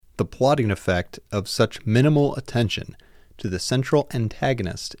the plotting effect of such minimal attention to the central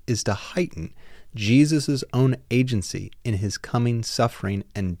antagonist is to heighten Jesus' own agency in his coming suffering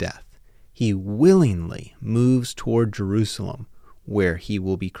and death. He willingly moves toward Jerusalem, where he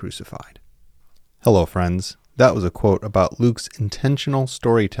will be crucified. Hello, friends. That was a quote about Luke's intentional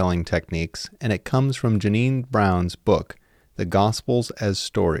storytelling techniques, and it comes from Janine Brown's book, The Gospels as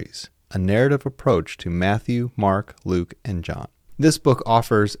Stories, a narrative approach to Matthew, Mark, Luke, and John. This book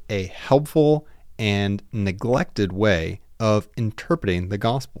offers a helpful and neglected way of interpreting the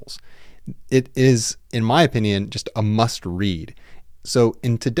Gospels. It is, in my opinion, just a must-read. So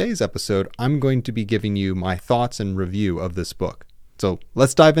in today's episode, I'm going to be giving you my thoughts and review of this book. So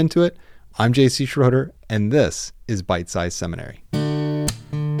let's dive into it. I'm J.C. Schroeder, and this is Bite Size Seminary.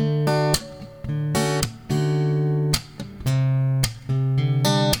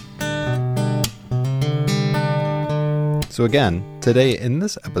 So again, today in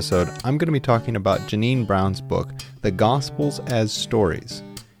this episode, I'm going to be talking about Janine Brown's book, The Gospels as Stories.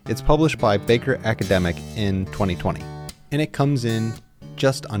 It's published by Baker Academic in 2020, and it comes in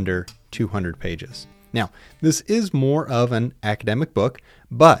just under 200 pages. Now, this is more of an academic book,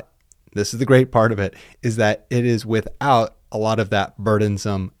 but this is the great part of it, is that it is without a lot of that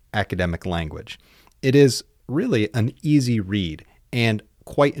burdensome academic language. It is really an easy read and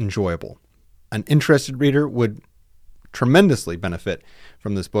quite enjoyable. An interested reader would tremendously benefit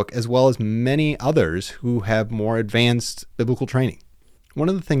from this book, as well as many others who have more advanced biblical training. One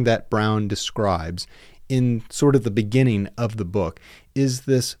of the things that Brown describes in sort of the beginning of the book is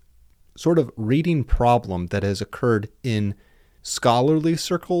this sort of reading problem that has occurred in scholarly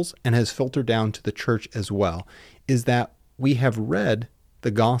circles and has filtered down to the church as well, is that we have read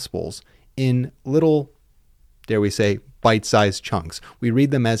the Gospels in little, dare we say, bite-sized chunks. We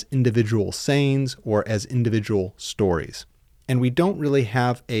read them as individual sayings or as individual stories. And we don't really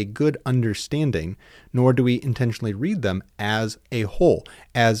have a good understanding, nor do we intentionally read them as a whole,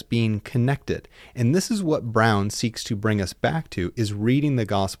 as being connected. And this is what Brown seeks to bring us back to, is reading the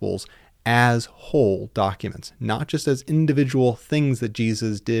Gospels as whole documents, not just as individual things that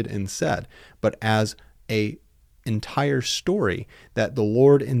Jesus did and said, but as an entire story that the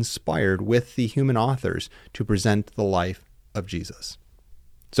Lord inspired with the human authors to present the life of Jesus.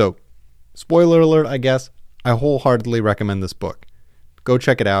 So, spoiler alert, I guess, I wholeheartedly recommend this book. Go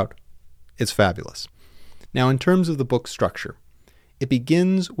check it out. It's fabulous. Now, in terms of the book structure, it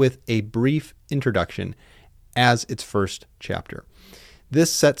begins with a brief introduction as its first chapter.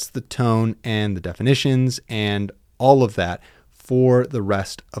 This sets the tone and the definitions and all of that for the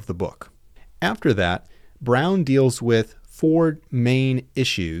rest of the book. After that, Brown deals with 4 main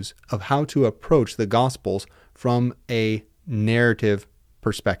issues of how to approach the Gospels from a narrative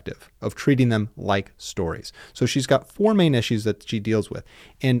perspective, of treating them like stories. So she's got 4 main issues that she deals with.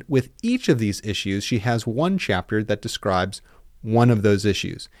 And with each of these issues, she has one chapter that describes one of those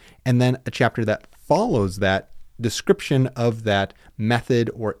issues, and then a chapter that follows that description of that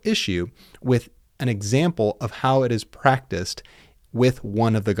method or issue with an example of how it is practiced with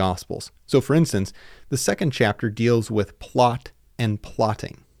one of the Gospels. So for instance, the second chapter deals with plot and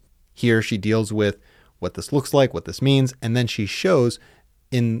plotting. Here she deals with what this looks like, what this means, and then she shows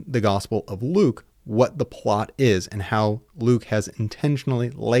in the Gospel of Luke what the plot is and how Luke has intentionally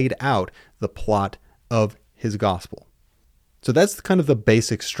laid out the plot of his Gospel. So that's kind of the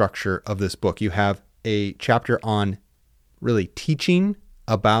basic structure of this book. You have a chapter on really teaching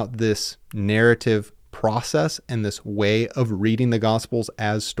about this narrative process and this way of reading the Gospels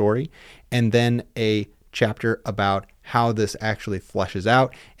as story, and then a chapter about how this actually fleshes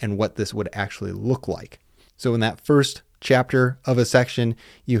out and what this would actually look like. So in that first chapter of a section,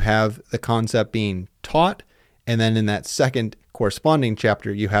 you have the concept being taught, and then in that second corresponding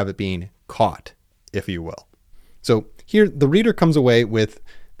chapter, you have it being caught, if you will. So here, the reader comes away with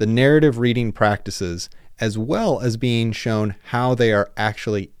the narrative reading practices, as well as being shown how they are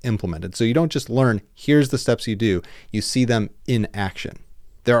actually implemented. So you don't just learn, here's the steps you do, you see them in action.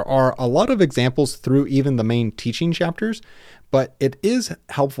 There are a lot of examples through even the main teaching chapters, but it is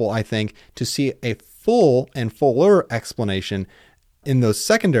helpful, I think, to see a full and fuller explanation in those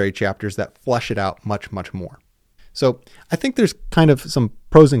secondary chapters that flesh it out much, much more. So I think there's kind of some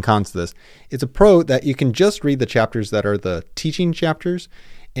pros and cons to this. It's a pro that you can just read the chapters that are the teaching chapters,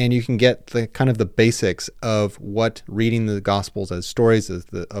 and you can get the kind of the basics of what reading the Gospels as stories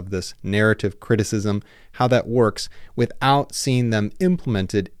of this narrative criticism, how that works without seeing them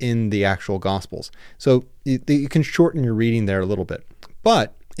implemented in the actual Gospels. So you can shorten your reading there a little bit.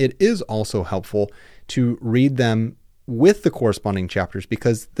 But it is also helpful to read them with the corresponding chapters,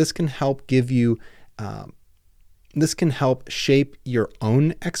 because this can help give you This can help shape your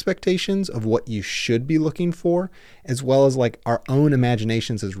own expectations of what you should be looking for, as well as like our own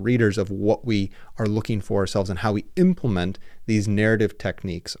imaginations as readers of what we are looking for ourselves and how we implement these narrative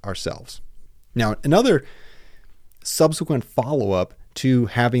techniques ourselves. Now, another subsequent follow-up to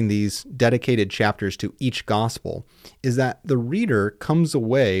having these dedicated chapters to each gospel is that the reader comes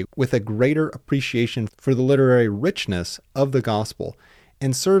away with a greater appreciation for the literary richness of the gospel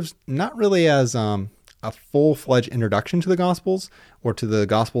and serves not really as a full-fledged introduction to the Gospels or to the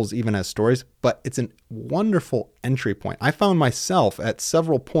Gospels even as stories, but it's a wonderful entry point. I found myself at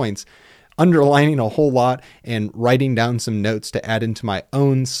several points underlining a whole lot and writing down some notes to add into my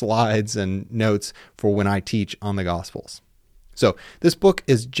own slides and notes for when I teach on the Gospels. So this book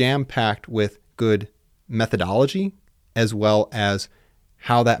is jam-packed with good methodology as well as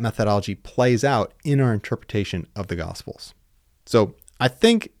how that methodology plays out in our interpretation of the Gospels. So I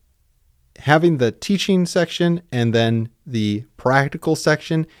think having the teaching section and then the practical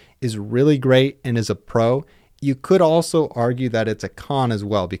section is really great and is a pro. You could also argue that it's a con as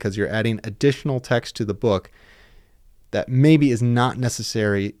well because you're adding additional text to the book that maybe is not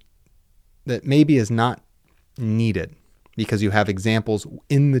necessary, that maybe is not needed because you have examples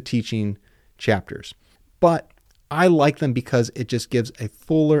in the teaching chapters. But I like them because it just gives a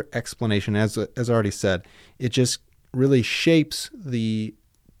fuller explanation. As I already said, it just really shapes the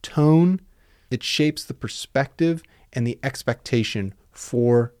tone, it shapes the perspective and the expectation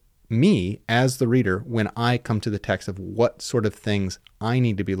for me as the reader when I come to the text of what sort of things I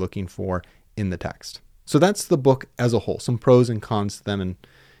need to be looking for in the text. So that's the book as a whole, some pros and cons to them, and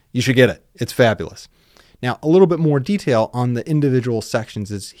you should get it. It's fabulous. Now, a little bit more detail on the individual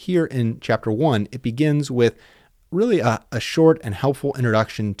sections is here in chapter 1. It begins with really a short and helpful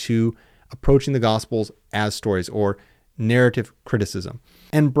introduction to approaching the Gospels as stories or narrative criticism.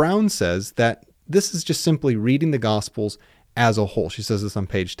 And Brown says that this is just simply reading the Gospels as a whole. She says this on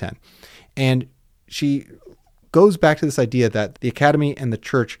page 10. And she goes back to this idea that the Academy and the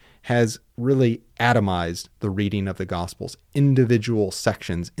Church has really atomized the reading of the Gospels, individual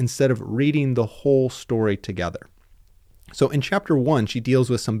sections, instead of reading the whole story together. So in chapter 1, she deals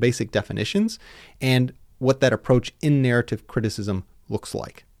with some basic definitions and what that approach in narrative criticism looks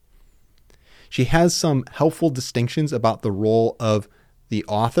like. She has some helpful distinctions about the role of the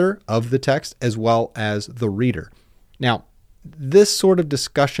author of the text as well as the reader. Now, this sort of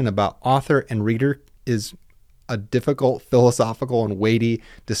discussion about author and reader is a difficult philosophical and weighty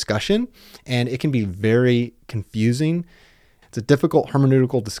discussion, and it can be very confusing. It's a difficult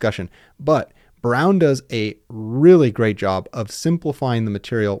hermeneutical discussion, but Brown does a really great job of simplifying the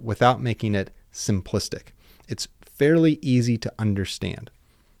material without making it simplistic. It's fairly easy to understand.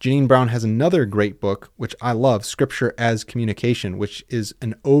 Jeannine Brown has another great book, which I love, Scripture as Communication, which is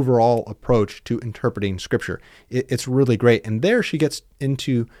an overall approach to interpreting Scripture. It's really great. And there she gets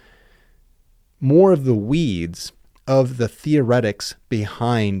into more of the weeds of the theoretics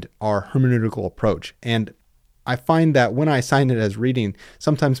behind our hermeneutical approach. And I find that when I assign it as reading,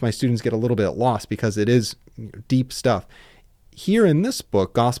 sometimes my students get a little bit lost because it is deep stuff. Here in this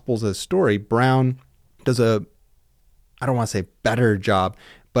book, Gospels as Story, Brown does I don't want to say better job,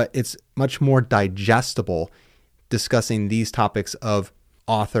 but it's much more digestible discussing these topics of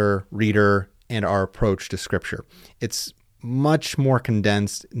author, reader, and our approach to Scripture. It's much more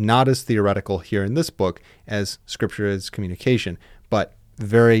condensed, not as theoretical here in this book as Scripture as Communication, but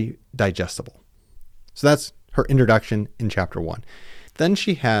very digestible. So that's her introduction in chapter 1. Then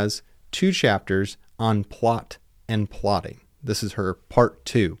she has 2 chapters on plot and plotting. This is her part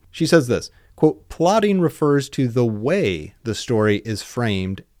 2. She says this, quote, plotting refers to the way the story is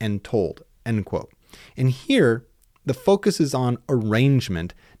framed and told, end quote. And here, the focus is on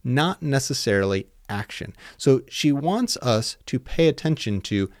arrangement, not necessarily action. So she wants us to pay attention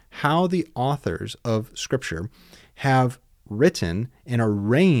to how the authors of Scripture have written and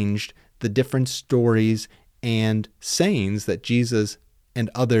arranged the different stories and sayings that Jesus and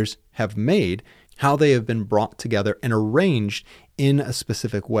others have made, how they have been brought together and arranged in a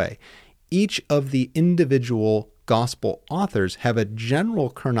specific way. Each of the individual gospel authors have a general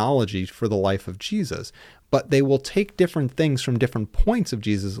chronology for the life of Jesus, but they will take different things from different points of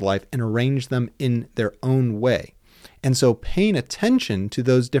Jesus' life and arrange them in their own way. And so paying attention to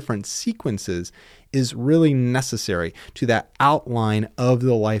those different sequences is really necessary to that outline of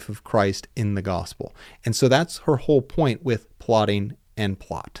the life of Christ in the gospel. And so that's her whole point with plotting and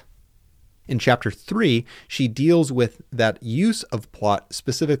plot. In chapter 3, she deals with that use of plot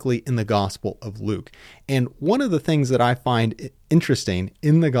specifically in the Gospel of Luke. And one of the things that I find interesting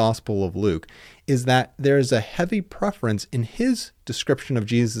in the Gospel of Luke is that there's a heavy preference in his description of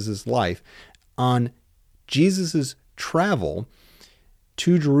Jesus' life on Jesus' travel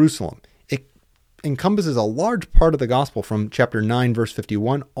to Jerusalem. It encompasses a large part of the gospel from chapter 9, verse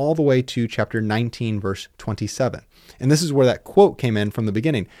 51, all the way to chapter 19, verse 27. And this is where that quote came in from the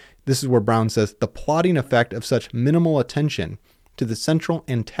beginning. This is where Brown says, "The plotting effect of such minimal attention to the central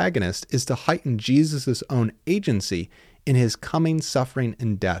antagonist is to heighten Jesus' own agency in his coming suffering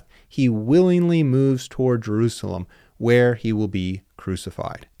and death. He willingly moves toward Jerusalem, where he will be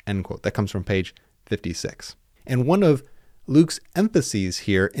crucified." End quote. That comes from page 56. And one of Luke's emphases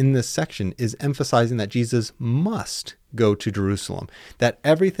here in this section is emphasizing that Jesus must go to Jerusalem, that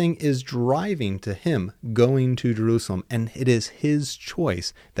everything is driving to him going to Jerusalem, and it is his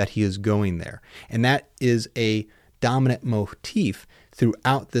choice that he is going there. And that is a dominant motif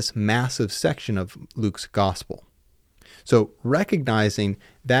throughout this massive section of Luke's gospel. So recognizing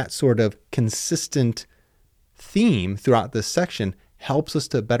that sort of consistent theme throughout this section helps us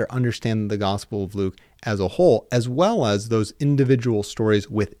to better understand the Gospel of Luke as a whole, as well as those individual stories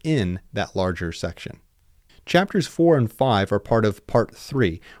within that larger section. Chapters 4 and 5 are part of part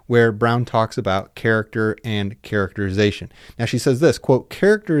 3, where Brown talks about character and characterization. Now she says this, quote,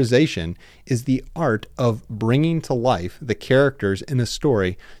 "Characterization is the art of bringing to life the characters in a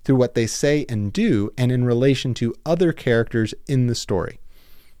story through what they say and do and in relation to other characters in the story."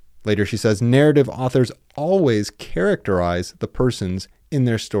 Later she says, "Narrative authors always characterize the persons in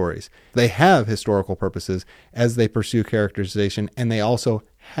their stories. They have historical purposes as they pursue characterization, and they also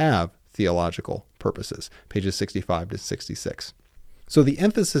have theological purposes." Pages 65 to 66. So the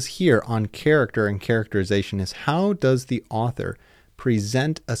emphasis here on character and characterization is how does the author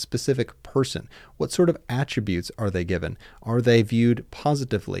present a specific person? What sort of attributes are they given? Are they viewed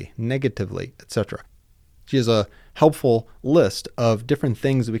positively, negatively, etc.? She has a helpful list of different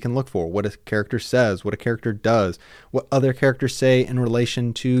things that we can look for. What a character says, what a character does, what other characters say in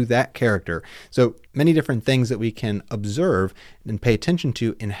relation to that character. So many different things that we can observe and pay attention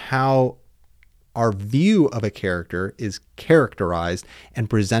to in how our view of a character is characterized and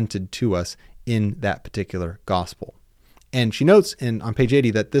presented to us in that particular gospel. And she notes on page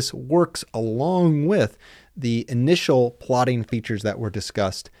 80 that this works along with the initial plotting features that were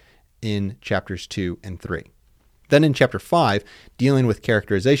discussed in chapters 2 and 3. Then in chapter 5, dealing with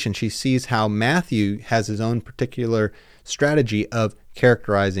characterization, she sees how Matthew has his own particular strategy of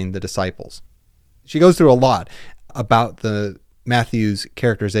characterizing the disciples. She goes through a lot about Matthew's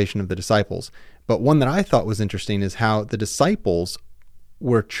characterization of the disciples, but one that I thought was interesting is how the disciples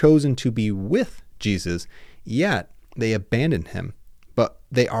were chosen to be with Jesus, yet they abandoned him, but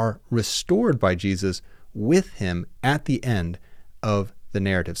they are restored by Jesus with him at the end of the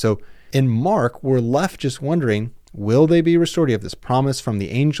narrative. So in Mark, we're left just wondering, will they be restored? You have this promise from the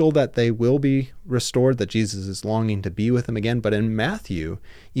angel that they will be restored, that Jesus is longing to be with them again. But in Matthew,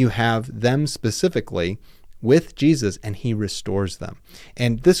 you have them specifically with Jesus, and he restores them.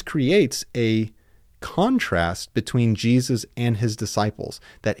 And this creates a contrast between Jesus and his disciples,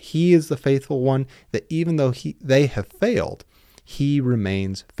 that he is the faithful one, that even though they have failed, he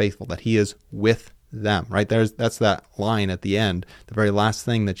remains faithful, that he is with them, right? That's that line at the end, the very last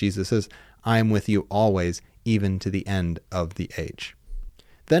thing that Jesus says, "I am with you always, even to the end of the age."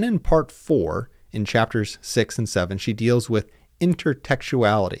 Then in part 4, in chapters 6 and 7, she deals with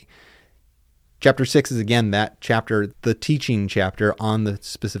intertextuality. Chapter 6 is again that chapter, the teaching chapter on the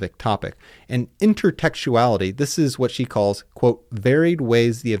specific topic. And intertextuality, this is what she calls, quote, "varied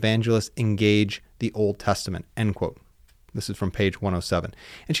ways the evangelists engage the Old Testament," end quote. This is from page 107.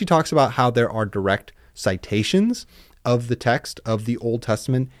 And she talks about how there are direct citations of the text of the Old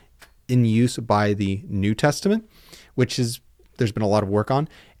Testament in use by the New Testament, there's been a lot of work on,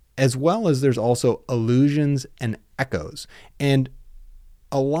 as well as there's also allusions and echoes. And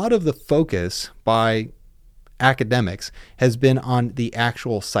a lot of the focus by academics has been on the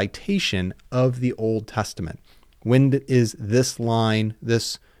actual citation of the Old Testament. When is this line,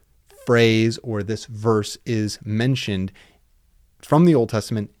 this phrase, or this verse is mentioned from the Old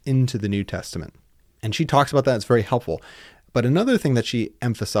Testament into the New Testament? And she talks about that. It's very helpful. But another thing that she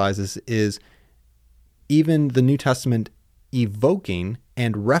emphasizes is even the New Testament evoking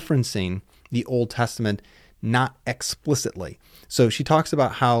and referencing the Old Testament, not explicitly. So she talks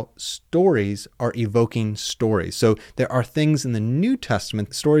about how stories are evoking stories. So there are things in the New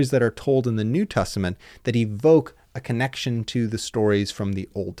Testament, stories that are told in the New Testament, that evoke a connection to the stories from the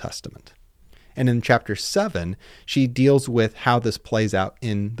Old Testament. And in chapter 7, she deals with how this plays out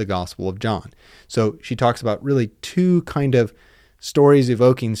in the Gospel of John. So she talks about really two kind of stories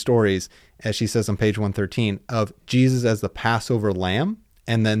evoking stories, as she says on page 113, of Jesus as the Passover lamb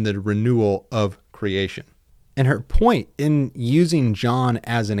and then the renewal of creation. And her point in using John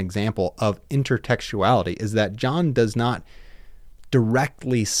as an example of intertextuality is that John does not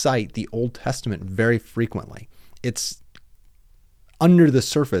directly cite the Old Testament very frequently. It's under the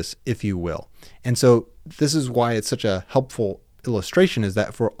surface, if you will. And so this is why it's such a helpful illustration, is that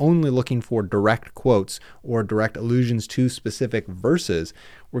if we're only looking for direct quotes or direct allusions to specific verses,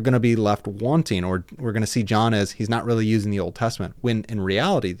 we're going to be left wanting, or we're going to see John as he's not really using the Old Testament, when in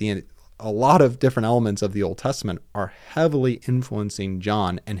reality, a lot of different elements of the Old Testament are heavily influencing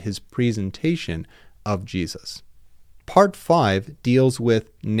John and his presentation of Jesus. Part 5 deals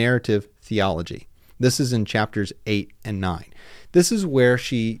with narrative theology. This is in chapters 8 and 9. This is where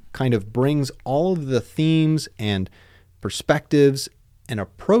she kind of brings all of the themes and perspectives and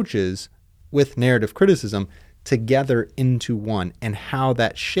approaches with narrative criticism together into one, and how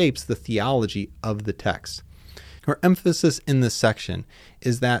that shapes the theology of the text. Her emphasis in this section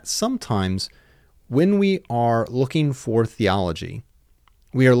is that sometimes when we are looking for theology,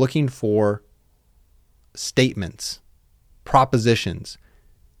 we are looking for statements, propositions.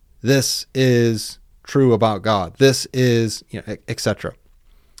 This is true about God. This is, etc.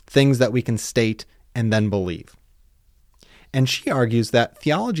 Things that we can state and then believe. And she argues that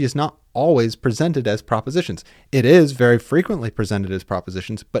theology is not always presented as propositions. It is very frequently presented as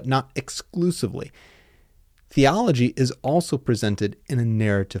propositions, but not exclusively. Theology is also presented in a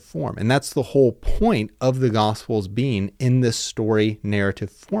narrative form, and that's the whole point of the Gospels being in this story narrative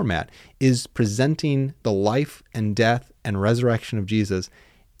format, is presenting the life and death and resurrection of Jesus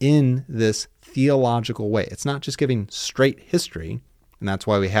in this theological way. It's not just giving straight history, and that's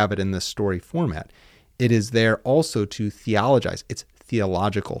why we have it in this story format. It is there also to theologize. It's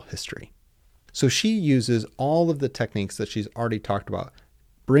theological history. So she uses all of the techniques that she's already talked about,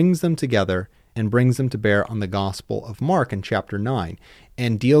 brings them together, and brings them to bear on the Gospel of Mark in chapter 9,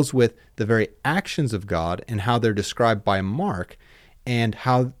 and deals with the very actions of God and how they're described by Mark, and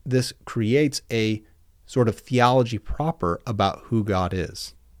how this creates a sort of theology proper about who God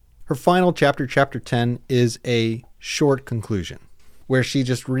is. Her final chapter, chapter 10, is a short conclusion, where she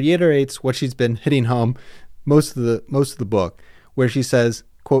just reiterates what she's been hitting home most of the book, where she says,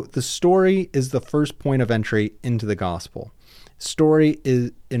 quote, "The story is the first point of entry into the gospel. Story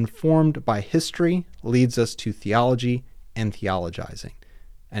is informed by history, leads us to theology and theologizing,"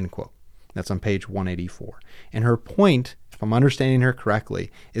 end quote. That's on page 184. And her point, if I'm understanding her correctly,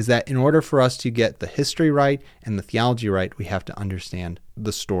 is that in order for us to get the history right and the theology right, we have to understand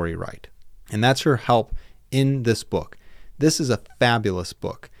the story right. And that's her help in this book. This is a fabulous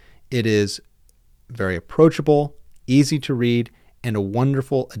book. It is very approachable, easy to read, and a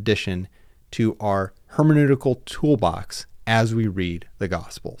wonderful addition to our hermeneutical toolbox as we read the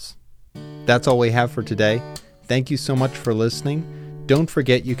Gospels. That's all we have for today. Thank you so much for listening. Don't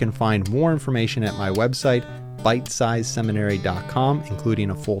forget you can find more information at my website, bitesizeseminary.com, including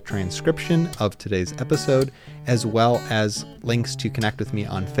a full transcription of today's episode, as well as links to connect with me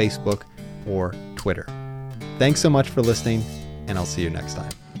on Facebook or Twitter. Thanks so much for listening, and I'll see you next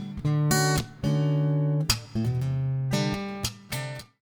time.